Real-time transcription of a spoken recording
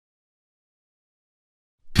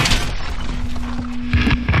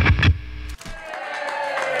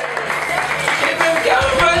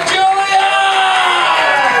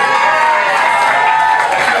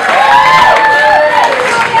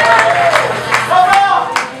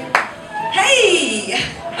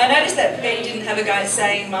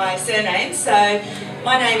saying my surname. So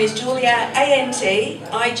my name is Julia Antiguedad.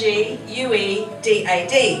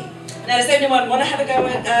 Now, does anyone want to have a go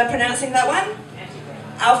at pronouncing that one?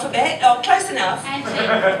 Alphabet? Oh, close enough.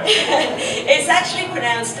 It's actually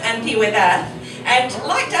pronounced Antiguedad. And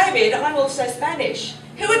like David, I'm also Spanish.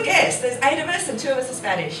 Who would guess? There's 8 of us and 2 of us are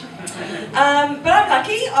Spanish. But I'm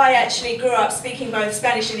lucky. I actually grew up speaking both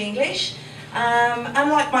Spanish and English,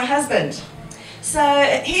 unlike my husband. So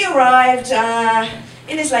he arrived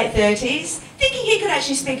in his late 30s, thinking he could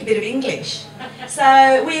actually speak a bit of English.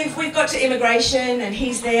 So we've got to immigration and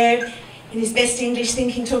he's there in his best English,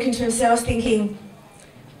 talking to himself, thinking,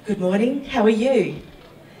 "Good morning, how are you?"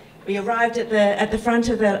 We arrived at the front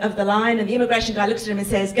of the line and the immigration guy looks at him and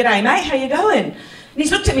says, "G'day mate, how you going?" And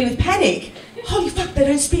he's looked at me with panic. "Holy fuck, they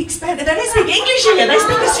don't speak Spanish, they don't speak English here, they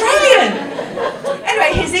speak Australian."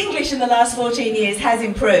 Anyway, his English in the last 14 years has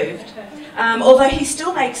improved, although he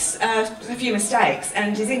still makes a few mistakes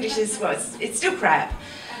and his English is, well, it's still crap.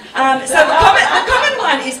 So the common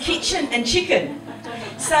one is kitchen and chicken.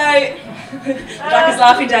 So, Doug is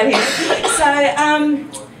laughing down here. So,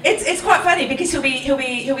 it's quite funny because he'll be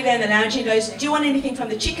there in the lounge and he goes, "Do you want anything from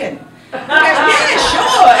the chicken?" He goes, "Yeah,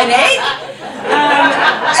 sure, an egg."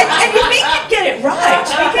 And you think you'd get it right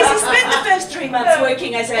because he spent the first 3 months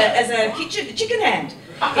working as a chicken hand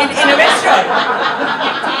in a restaurant.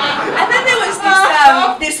 And then there was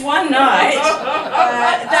this one night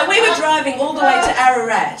that we were driving all the way to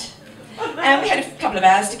Ararat. And we had a couple of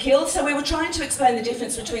hours to kill, so we were trying to explain the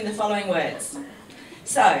difference between the following words.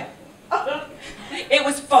 So, it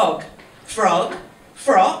was fog, frog,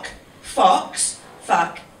 frock, fox,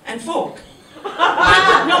 fuck, and fork. He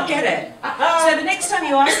could not get it. So the next time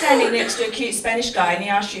you are standing next to a cute Spanish guy and he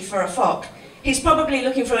asks you for a fork, he's probably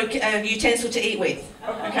looking for a utensil to eat with,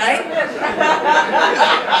 okay?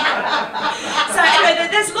 So anyway,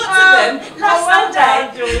 there's lots of them. Last Sunday...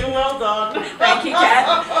 Julia, well done. Thank you, Kat.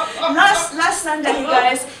 Last Sunday he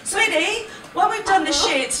goes, "Sweetie, when we've done the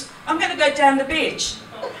shit, I'm going to go down the beach."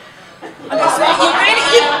 I go,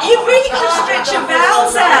 "Sweetie, you've really got to stretch your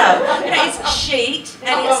vowels out. You know, it's sheet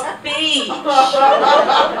and it's beach."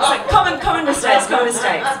 So common mistakes.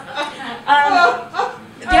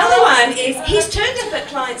 The other one is he's turned up at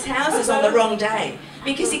clients' houses on the wrong day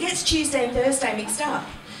because he gets Tuesday and Thursday mixed up.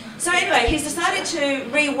 So anyway, he's decided to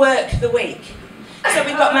rework the week. So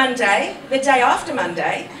we've got Monday, the day after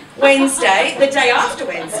Monday, Wednesday, the day after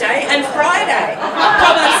Wednesday, and Friday.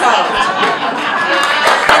 Problem solved.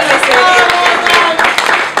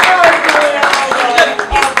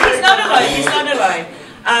 Anyway, he's not alone.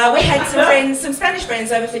 We had some Spanish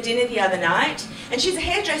friends over for dinner the other night, and she's a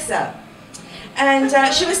hairdresser. And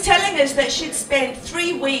she was telling us that she'd spent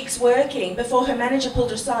 3 weeks working before her manager pulled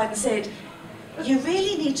her aside and said, "You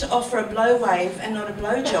really need to offer a blow wave and not a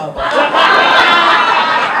blow job."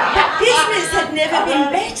 The business had never been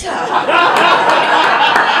better.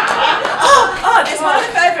 Oh, there's my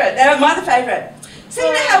other favourite. My other favourite. So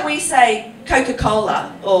you know how we say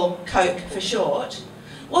Coca-Cola, or Coke for short?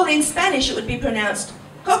 Well, in Spanish it would be pronounced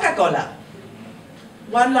Coca-Cola.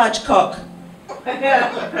 One large cock.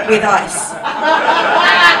 With ice.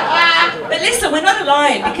 But listen, we're not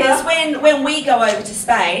alone because when we go over to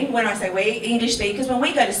Spain, when I say we, English speakers, when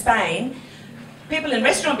we go to Spain, people in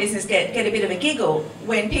restaurant business get a bit of a giggle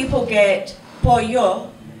when people get pollo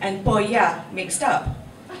and polla mixed up.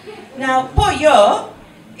 Now, pollo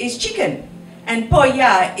is chicken and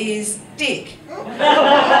polla is dick.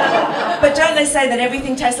 But don't they say that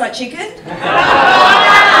everything tastes like chicken?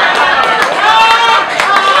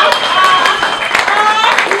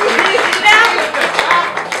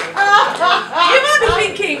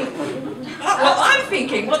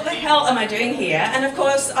 What the hell am I doing here? And of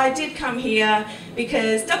course I did come here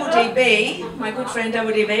because Double DB, my good friend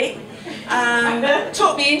Double DB,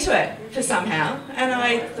 talked me into it for somehow, and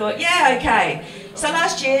I thought, yeah, okay. So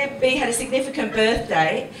last year B had a significant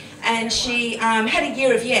birthday and she had a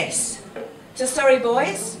year of yes. So sorry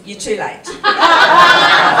boys, you're too late.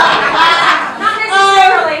 Not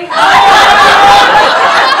necessarily.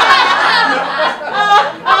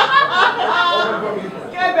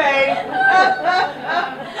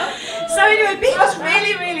 So anyway, B was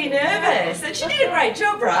really nervous, and she did a great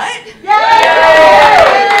job, right?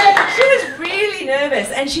 Yay! She was really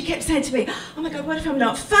nervous, and she kept saying to me, "Oh my God, what if I'm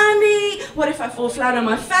not funny? What if I fall flat on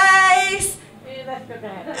my face?" And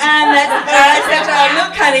I said to her,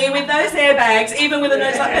 "Look, honey, with those airbags, even with a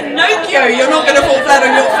nose like Pinocchio, you're not going to fall flat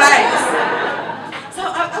on your face." So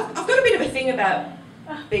I've got a bit of a thing about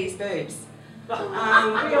B's boobs.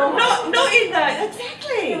 Not in the,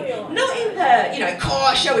 exactly, not in the, you know,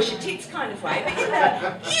 core, show us your tits kind of way, but in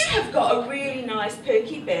the, you have got a really nice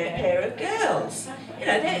perky pair of girls. You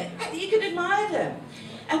know, you can admire them.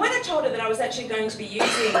 And when I told her that I was actually going to be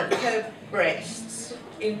using her breasts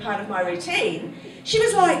in part of my routine, she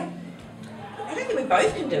was like, I don't think we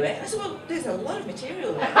both can do it. I said, well, there's a lot of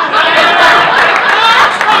material there.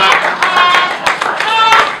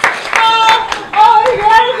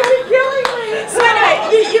 So anyway,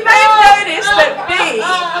 you may have noticed that B...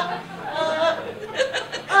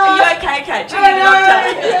 Are you okay, Kate? Do you need a doctor?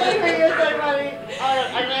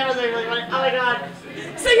 Oh my God.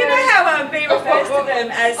 So you know how B refers to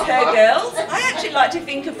them as her girls? I actually like to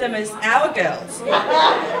think of them as our girls.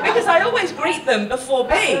 Because I always greet them before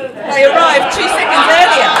B. They arrive 2 seconds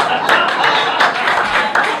earlier.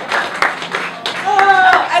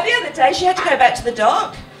 And the other day she had to go back to the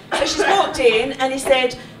doc. So she's walked in and he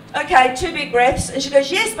said, okay, 2 big breaths. And she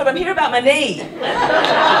goes, yes, but I'm here about my knee.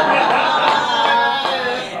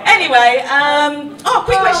 Anyway,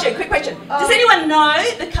 quick question. Does anyone know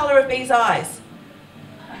the colour of B's eyes?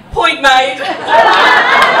 Point made.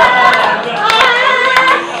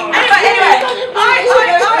 Anyway,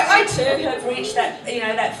 I too have reached that, you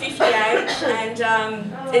know, that 50 age, and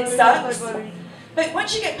it sucks. But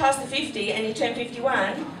once you get past the 50 and you turn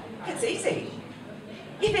 51, it's easy.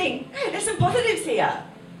 You think, hey, there's some positives here.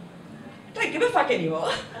 Don't give a fuck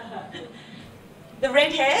anymore. The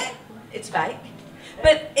red hair, it's fake.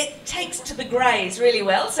 But it takes to the greys really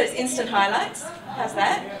well, so it's instant highlights. How's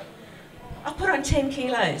that? I've put on 10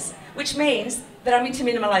 kilos, which means that I'm into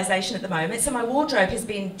minimalisation at the moment, so my wardrobe has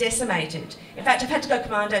been decimated. In fact, I've had to go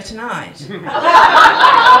commando tonight.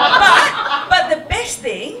 but the best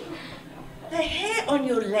thing, the hair on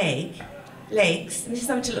your legs, and this is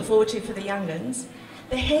something to look forward to for the young uns,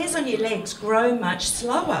 the hairs on your legs grow much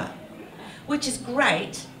slower, which is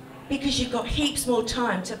great because you've got heaps more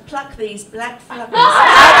time to pluck these black fluffers out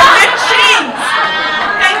of your chins.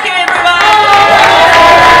 Thank you, everyone.